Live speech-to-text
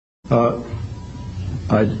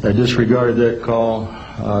I disregarded that call.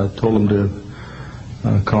 Told him to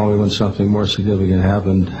call me when something more significant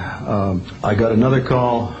happened. I got another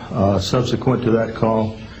call subsequent to that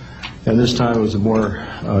call, and this time it was a more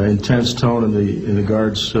intense tone in the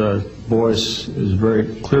guard's voice. It was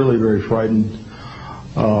very clearly very frightened.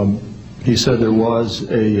 He said there was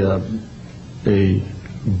a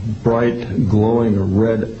bright, glowing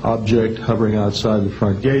red object hovering outside the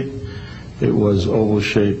front gate. It was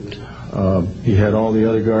oval-shaped. He had all the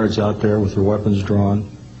other guards out there with their weapons drawn.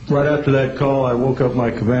 Right after that call, I woke up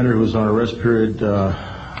my commander, who was on a rest period,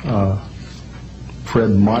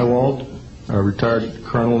 Fred Mywald, a retired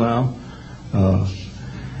colonel now,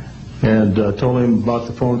 and told him about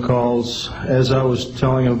the phone calls. As I was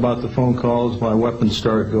telling him about the phone calls, my weapons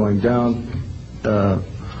started going down,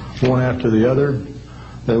 one after the other.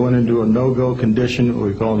 They went into a no-go condition, what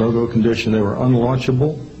we call a no-go condition. They were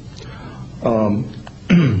unlaunchable.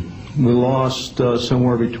 We lost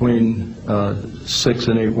somewhere between 6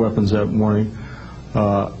 and 8 weapons that morning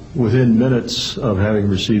within minutes of having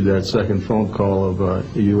received that second phone call of a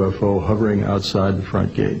UFO hovering outside the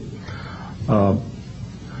front gate.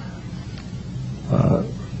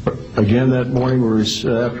 Again that morning,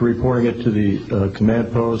 after reporting it to the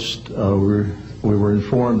command post, we were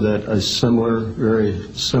informed that a very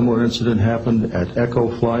similar incident happened at Echo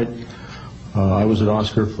Flight. I was at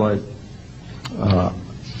Oscar Flight.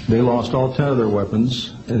 They lost all 10 of their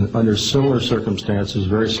weapons under similar circumstances,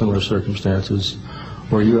 very similar circumstances,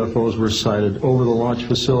 where UFOs were sighted over the launch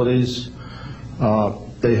facilities.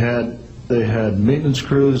 They had maintenance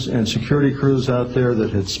crews and security crews out there that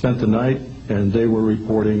had spent the night, and they were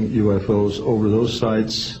reporting UFOs over those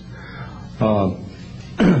sites.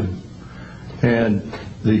 And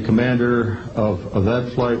the commander of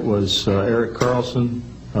that flight was Eric Carlson.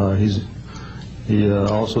 He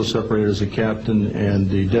also separated as a captain, and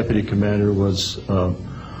the deputy commander was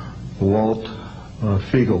Walt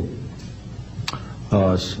Fiegel,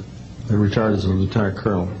 retired as a lieutenant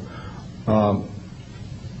colonel.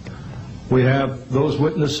 We have those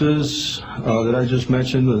witnesses that I just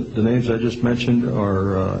mentioned, the names I just mentioned,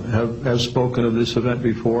 have spoken of this event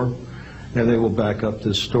before, and they will back up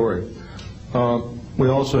this story. We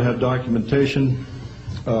also have documentation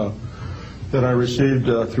that I received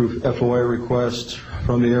through FOA request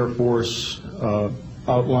from the Air Force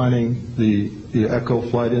outlining the Echo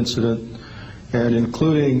Flight incident, and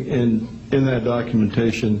including in that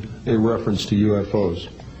documentation a reference to UFOs.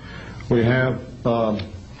 We have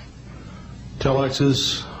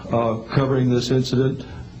telexes covering this incident,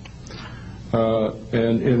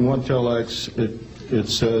 and in one telex it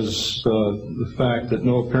says the fact that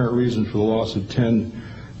no apparent reason for the loss of 10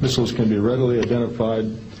 missiles can be readily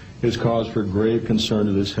identified is cause for grave concern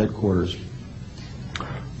to this headquarters.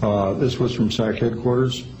 This was from SAC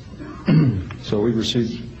headquarters. So we've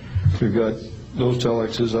got those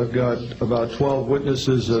telexes. I've got about 12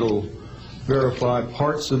 witnesses that'll verify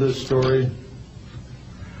parts of this story,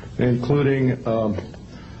 including of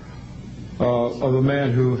a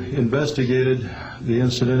man who investigated the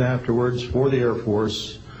incident afterwards for the Air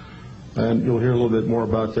Force, and you'll hear a little bit more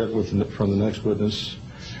about that from the next witness.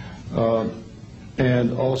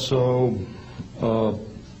 And also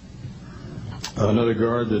another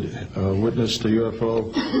guard that witnessed a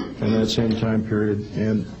UFO in that same time period,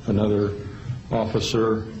 and another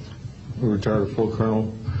officer who retired a full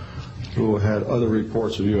colonel who had other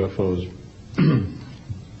reports of UFOs.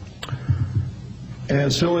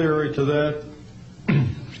 Ancillary to that,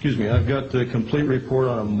 excuse me, I've got the complete report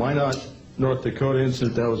on a Minot, North Dakota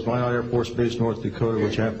incident. That was Minot Air Force Base, North Dakota,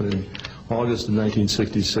 which happened in August of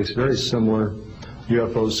 1966. Very similar.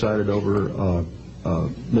 UFOs sighted over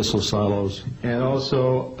missile silos, and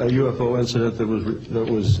also a UFO incident that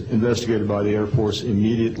was investigated by the Air Force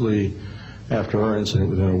immediately after our incident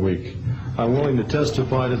within a week. I'm willing to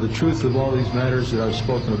testify to the truth of all these matters that I've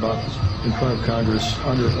spoken about in front of Congress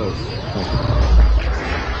under oath. Thank you.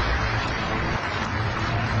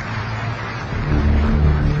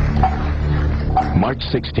 March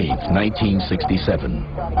 16, 1967.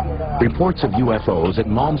 Reports of UFOs at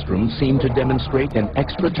Malmstrom seem to demonstrate an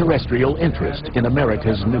extraterrestrial interest in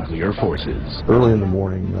America's nuclear forces. Early in the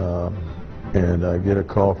morning, and I get a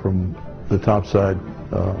call from the topside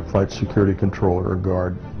flight security controller, or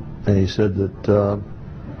guard, and he said that a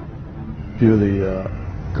few of the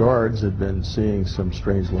guards had been seeing some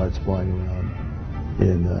strange lights flying around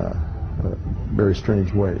in very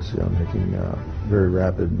strange ways, making very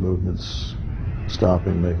rapid movements,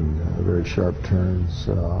 stopping, making very sharp turns.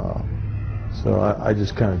 So I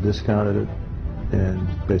just kind of discounted it and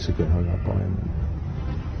basically hung up on him.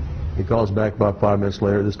 He calls back about 5 minutes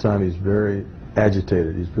later. This time he's very,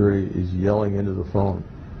 agitated. He's yelling into the phone,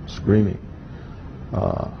 screaming.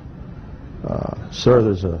 Sir,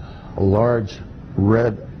 there's a large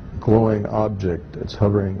red glowing object that's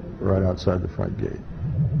hovering right outside the front gate.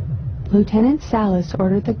 Lieutenant Salas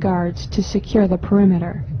ordered the guards to secure the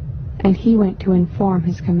perimeter, and he went to inform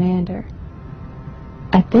his commander.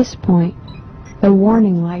 At this point, the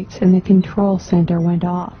warning lights in the control center went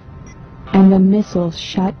off, and the missiles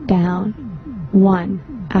shut down,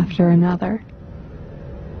 one after another.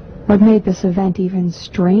 What made this event even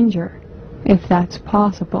stranger, if that's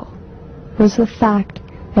possible, was the fact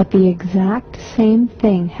that the exact same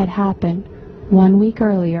thing had happened 1 week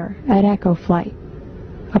earlier at Echo Flight,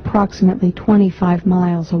 approximately 25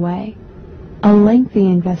 miles away. A lengthy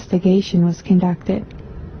investigation was conducted,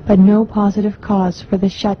 but no positive cause for the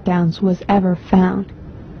shutdowns was ever found,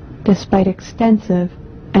 despite extensive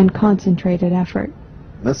and concentrated effort.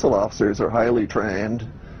 Missile officers are highly trained,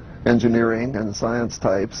 engineering and science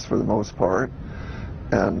types for the most part,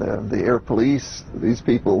 and the air police, these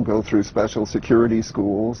people go through special security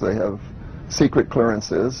schools, they have secret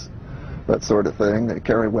clearances, that sort of thing. They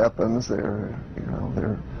carry weapons, they're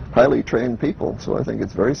highly trained people, so I think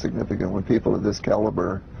it's very significant when people of this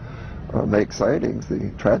caliber make sightings.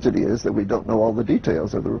 The tragedy is that we don't know all the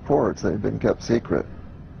details of the reports. They've been kept secret.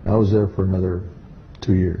 I was there for another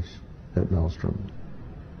 2 years at Maelstrom.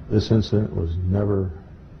 This incident was never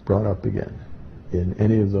brought up again in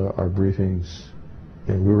any of our briefings,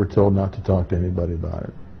 and we were told not to talk to anybody about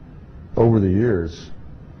it. Over the years,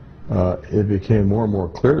 it became more and more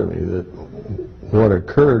clear to me that what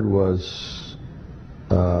occurred was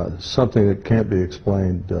something that can't be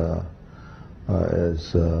explained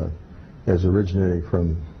as originating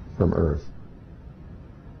from Earth.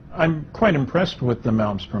 I'm quite impressed with the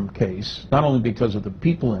Malmstrom case, not only because of the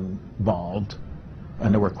people involved,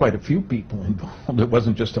 and there were quite a few people involved. It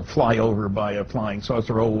wasn't just a flyover by a flying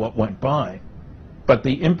saucer, oh, what went by. But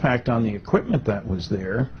the impact on the equipment that was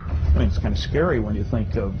there, I mean, it's kind of scary when you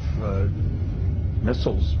think of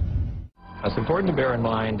missiles. It's important to bear in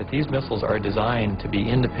mind that these missiles are designed to be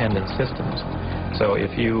independent systems. So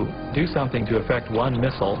if you do something to affect one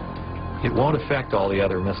missile, it won't affect all the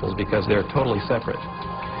other missiles because they're totally separate.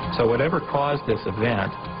 So whatever caused this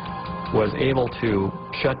event was able to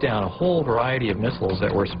shut down a whole variety of missiles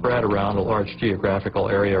that were spread around a large geographical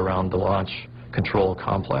area around the launch control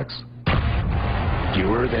complex.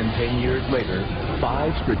 Fewer than 10 years later,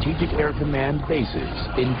 5 Strategic Air Command bases,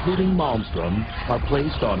 including Malmstrom, are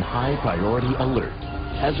placed on high priority alert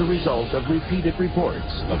as a result of repeated reports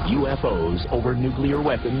of UFOs over nuclear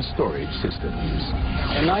weapons storage systems.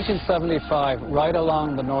 In 1975, right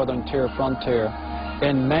along the northern tier frontier,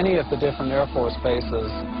 in many of the different Air Force bases,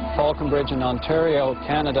 Falconbridge in Ontario,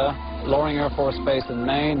 Canada, Loring Air Force Base in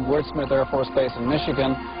Maine, Woodsmith Air Force Base in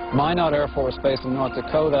Michigan, Minot Air Force Base in North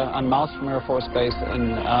Dakota, and Maelstrom Air Force Base in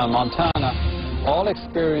Montana, all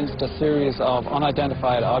experienced a series of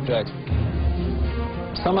unidentified objects.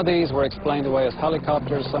 Some of these were explained away as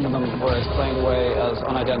helicopters, some of them were explained away as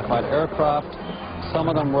unidentified aircraft, some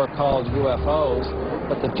of them were called UFOs,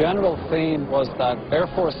 but the general theme was that Air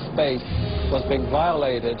Force space was being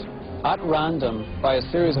violated at random by a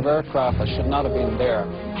series of aircraft that should not have been there.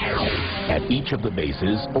 At each of the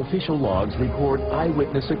bases, official logs record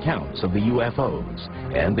eyewitness accounts of the UFOs,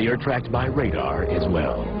 and they are tracked by radar as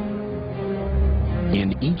well.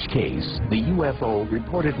 In each case, the UFO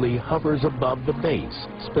reportedly hovers above the base,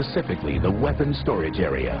 specifically the weapons storage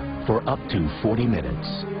area, for up to 40 minutes.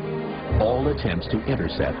 All attempts to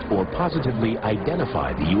intercept or positively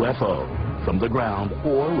identify the UFO from the ground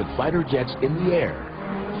or with fighter jets in the air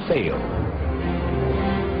fail.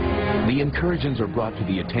 The incursions are brought to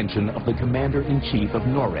the attention of the Commander-in-Chief of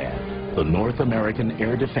NORAD, the North American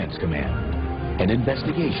Air Defense Command. An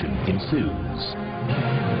investigation ensues.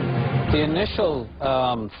 The initial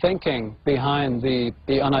thinking behind the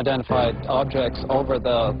unidentified objects over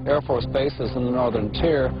the Air Force bases in the northern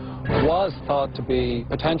tier was thought to be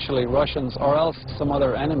potentially Russians or else some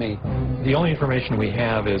other enemy. The only information we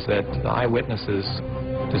have is that the eyewitnesses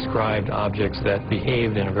described objects that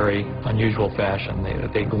behaved in a very unusual fashion.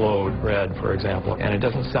 They glowed red, for example, and it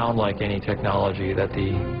doesn't sound like any technology that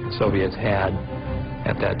the Soviets had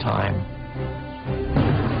at that time.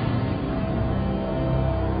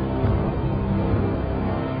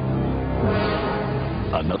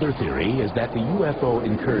 Another theory is that the UFO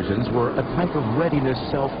incursions were a type of readiness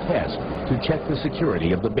self-test to check the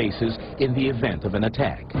security of the bases in the event of an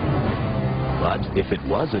attack. But if it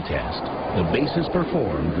was a test, the bases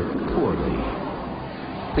performed poorly.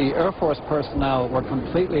 The Air Force personnel were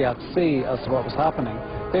completely at sea as to what was happening.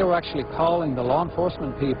 They were actually calling the law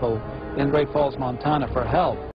enforcement people in Great Falls, Montana for help.